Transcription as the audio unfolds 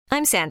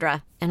I'm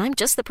Sandra, and I'm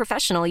just the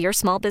professional your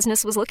small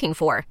business was looking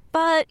for.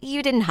 But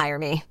you didn't hire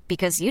me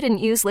because you didn't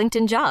use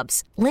LinkedIn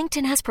Jobs.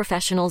 LinkedIn has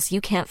professionals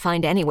you can't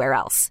find anywhere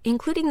else,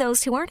 including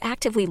those who aren't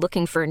actively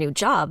looking for a new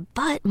job,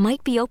 but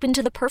might be open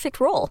to the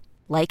perfect role,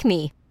 like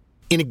me.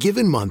 In a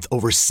given month,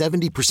 over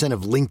 70%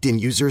 of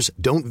LinkedIn users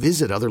don't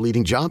visit other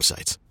leading job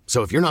sites.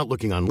 So if you're not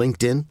looking on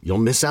LinkedIn, you'll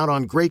miss out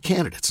on great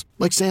candidates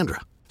like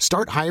Sandra.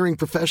 Start hiring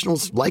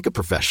professionals like a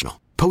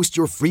professional. Post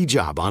your free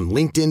job on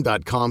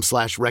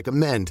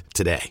linkedin.com/recommend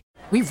today.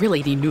 We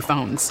really need new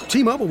phones.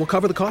 T-Mobile will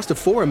cover the cost of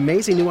 4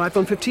 amazing new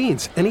iPhone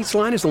 15s, and each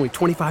line is only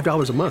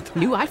 $25 a month.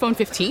 New iPhone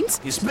 15s?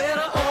 It's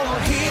better over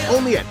here.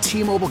 Only at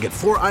T-Mobile, get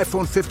 4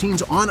 iPhone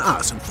 15s on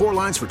us and 4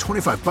 lines for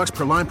 $25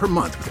 per line per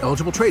month with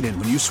eligible trade-in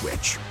when you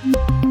switch.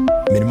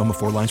 Minimum of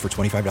 4 lines for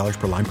 $25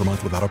 per line per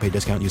month with autopay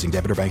discount using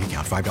debit or bank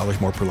account.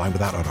 $5 more per line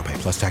without autopay,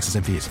 plus taxes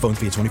and fees. Phone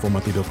fee at 24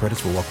 monthly bill credits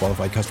for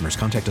well-qualified customers.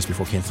 Contact us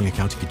before canceling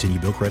account to continue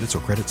bill credits or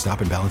credit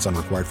stop and balance on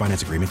required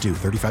finance agreement due.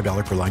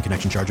 $35 per line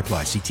connection charge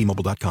applies. See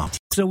T-Mobile.com.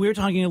 So we're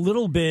talking a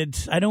little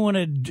bit, I don't want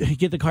to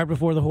get the cart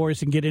before the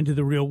horse and get into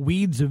the real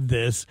weeds of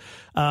this,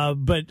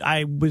 but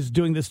I was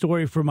doing the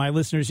story for my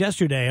listeners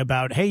yesterday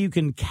about, hey, you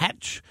can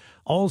catch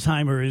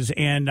Alzheimer's,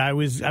 and I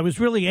was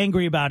really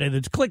angry about it.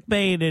 It's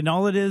clickbait, and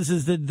all it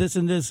is that this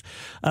and this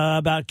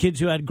about kids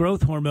who had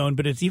growth hormone,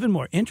 but it's even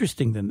more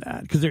interesting than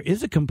that because there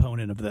is a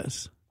component of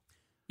this.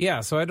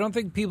 Yeah, so I don't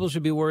think people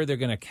should be worried they're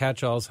going to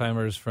catch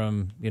Alzheimer's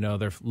from,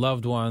 their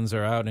loved ones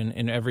or out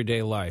in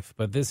everyday life.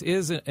 But this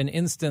is an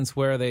instance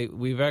where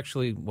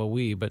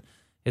but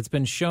it's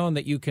been shown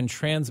that you can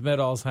transmit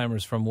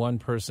Alzheimer's from one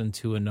person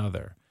to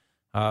another.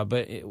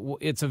 But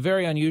it's a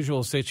very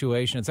unusual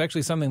situation. It's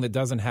actually something that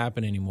doesn't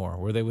happen anymore,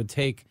 where they would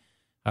take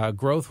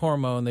growth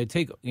hormone, they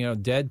take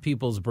dead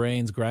people's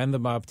brains, grind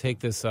them up, take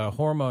this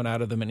hormone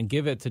out of them, and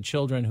give it to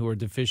children who are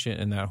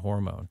deficient in that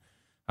hormone.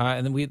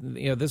 And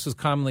then this was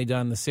commonly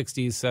done in the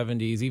 60s,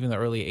 70s, even the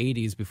early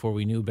 80s before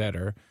we knew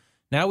better.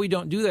 Now we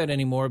don't do that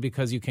anymore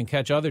because you can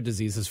catch other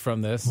diseases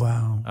from this.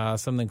 Wow.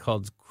 Something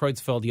called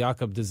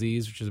Creutzfeldt-Jakob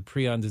disease, which is a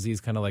prion disease,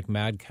 kind of like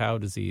mad cow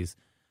disease.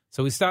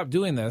 So we stopped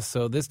doing this,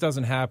 so this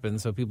doesn't happen,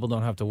 so people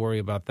don't have to worry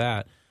about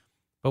that.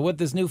 But what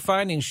this new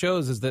finding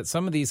shows is that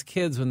some of these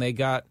kids, when they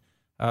got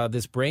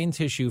this brain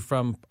tissue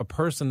from a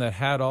person that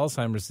had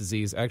Alzheimer's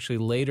disease, actually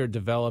later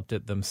developed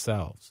it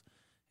themselves.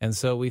 And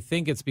so we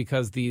think it's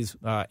because these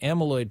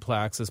amyloid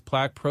plaques, this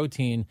plaque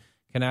protein,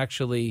 can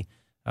actually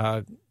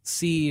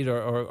seed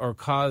or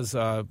cause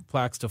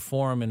plaques to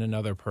form in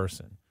another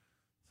person.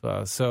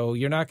 So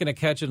you're not going to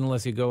catch it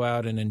unless you go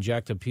out and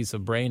inject a piece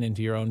of brain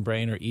into your own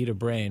brain or eat a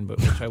brain, but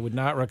which I would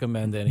not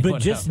recommend to anyone.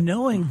 But just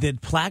knowing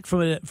that plaque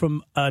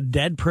from a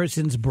dead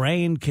person's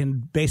brain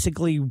can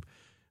basically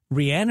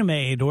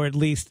reanimate or at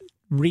least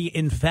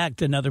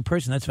reinfect another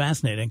person, that's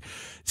fascinating.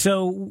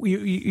 So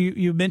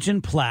you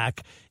mentioned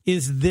plaque.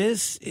 Is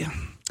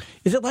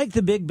it like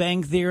the Big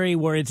Bang Theory,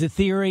 where it's a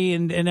theory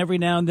and every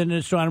now and then an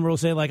astronomer will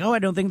say, like, oh, I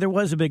don't think there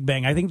was a Big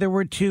Bang. I think there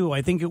were two.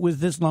 I think it was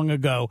this long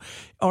ago.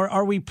 Or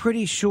are we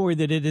pretty sure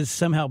that it is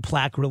somehow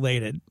plaque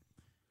related?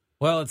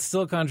 Well, it's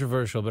still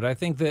controversial, but I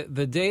think that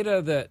the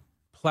data that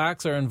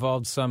plaques are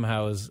involved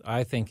somehow is,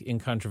 I think,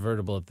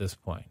 incontrovertible at this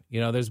point.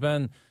 There's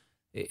been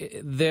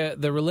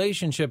the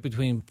relationship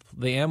between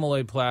the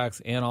amyloid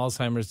plaques and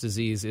Alzheimer's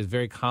disease is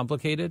very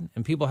complicated,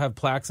 and people have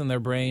plaques in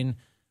their brain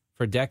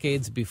for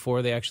decades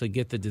before they actually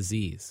get the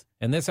disease.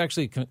 And this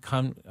actually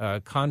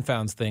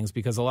confounds things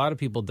because a lot of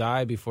people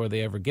die before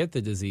they ever get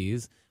the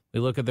disease. We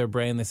look at their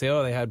brain, they say,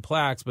 oh, they had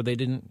plaques, but they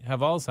didn't have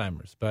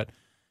Alzheimer's. But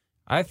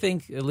I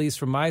think, at least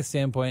from my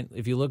standpoint,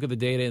 if you look at the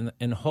data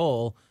in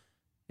whole,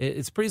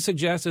 it's pretty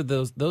suggestive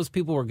those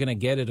people were going to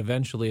get it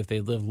eventually if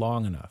they lived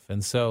long enough.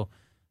 And so,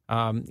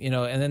 and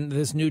then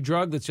this new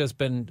drug that's just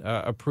been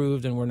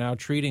approved and we're now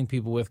treating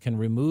people with can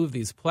remove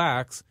these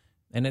plaques.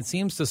 And it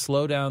seems to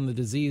slow down the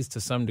disease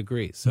to some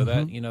degree. So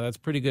that, that's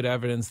pretty good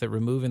evidence that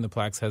removing the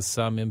plaques has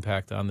some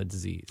impact on the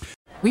disease.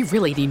 We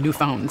really need new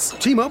phones.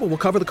 T-Mobile will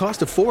cover the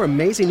cost of 4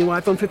 amazing new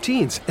iPhone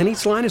 15s, and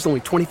each line is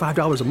only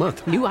 $25 a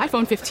month. New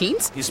iPhone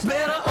 15s? It's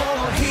better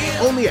over here.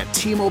 Only at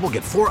T-Mobile,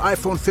 get 4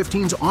 iPhone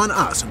 15s on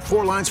us and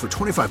 4 lines for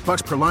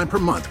 $25 per line per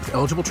month with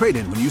eligible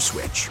trade-in when you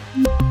switch.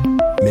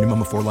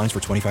 Minimum of 4 lines for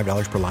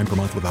 $25 per line per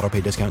month with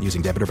autopay discount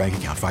using debit or bank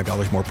account.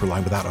 $5 more per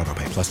line without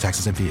autopay, plus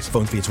taxes and fees.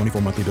 Phone fee at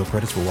 24 monthly bill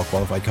credits for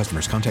well-qualified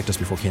customers. Contact us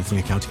before canceling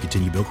account to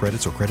continue bill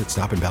credits or credit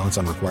stop and balance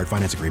on required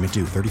finance agreement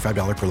due.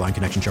 $35 per line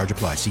connection charge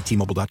applies. See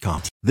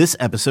T-Mobile.com. This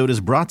episode is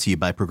brought to you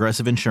by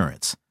Progressive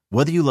Insurance.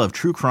 Whether you love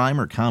true crime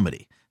or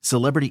comedy,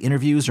 celebrity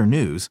interviews or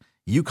news,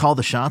 you call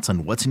the shots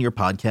on what's in your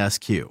podcast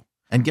queue.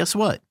 And guess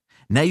what?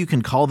 Now you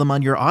can call them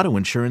on your auto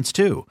insurance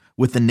too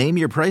with the Name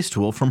Your Price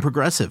tool from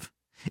Progressive.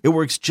 It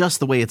works just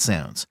the way it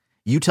sounds.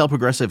 You tell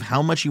Progressive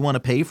how much you want to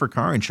pay for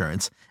car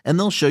insurance, and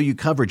they'll show you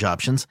coverage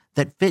options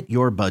that fit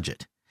your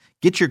budget.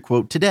 Get your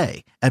quote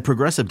today at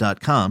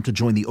Progressive.com to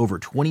join the over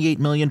 28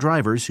 million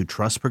drivers who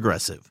trust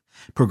Progressive.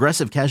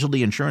 Progressive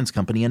Casualty Insurance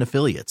Company and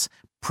Affiliates.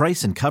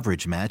 Price and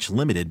coverage match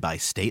limited by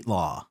state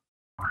law.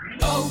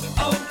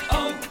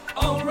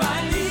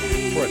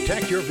 O'Reilly. For a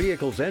Protect your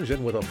vehicle's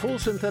engine with a full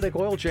synthetic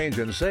oil change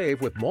and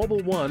save with Mobile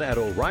One at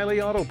O'Reilly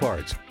Auto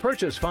Parts.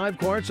 Purchase 5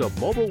 quarts of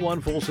Mobile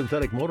One full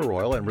synthetic motor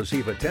oil and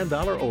receive a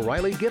 $10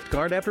 O'Reilly gift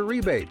card after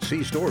rebate.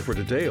 See store for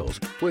details.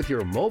 With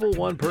your Mobile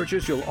One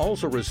purchase, you'll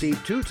also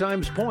receive 2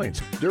 times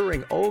points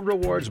during O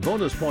Rewards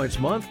Bonus Points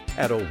Month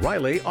at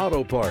O'Reilly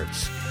Auto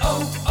Parts.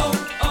 Oh,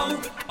 oh,